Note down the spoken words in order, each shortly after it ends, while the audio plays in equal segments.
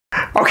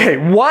Okay,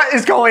 what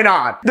is going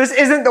on? This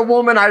isn't the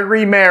woman I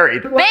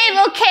remarried. Babe,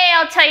 okay,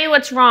 I'll tell you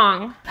what's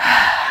wrong.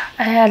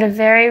 I had a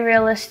very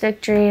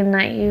realistic dream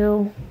that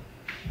you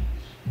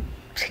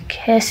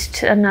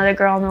kissed another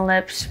girl on the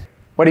lips.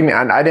 What do you mean?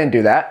 I didn't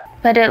do that.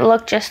 But it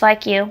looked just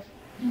like you.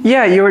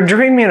 Yeah, you were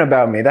dreaming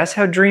about me. That's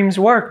how dreams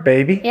work,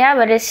 baby. Yeah,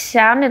 but it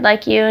sounded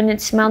like you and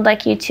it smelled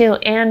like you too.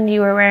 And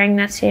you were wearing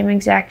that same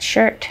exact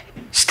shirt.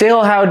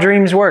 Still how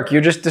dreams work.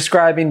 You're just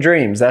describing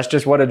dreams. That's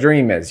just what a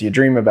dream is. You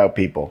dream about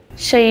people.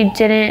 So you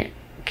didn't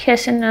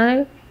kiss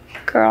another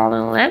girl on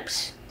the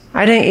lips?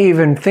 I didn't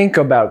even think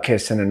about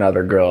kissing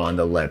another girl on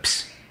the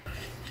lips.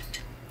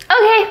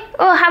 Okay,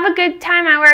 well, have a good time at work.